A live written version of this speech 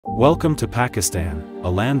Welcome to Pakistan,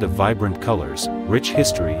 a land of vibrant colors, rich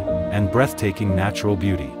history, and breathtaking natural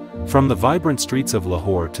beauty. From the vibrant streets of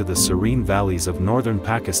Lahore to the serene valleys of northern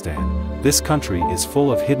Pakistan, this country is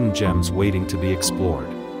full of hidden gems waiting to be explored.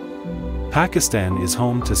 Pakistan is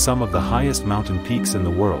home to some of the highest mountain peaks in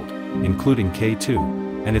the world, including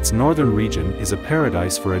K2, and its northern region is a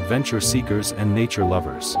paradise for adventure seekers and nature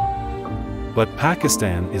lovers. But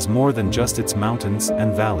Pakistan is more than just its mountains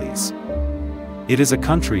and valleys. It is a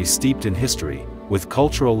country steeped in history, with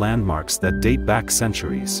cultural landmarks that date back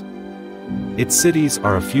centuries. Its cities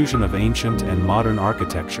are a fusion of ancient and modern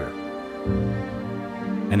architecture.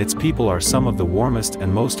 And its people are some of the warmest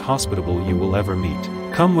and most hospitable you will ever meet.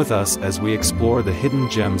 Come with us as we explore the hidden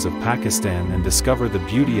gems of Pakistan and discover the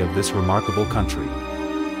beauty of this remarkable country.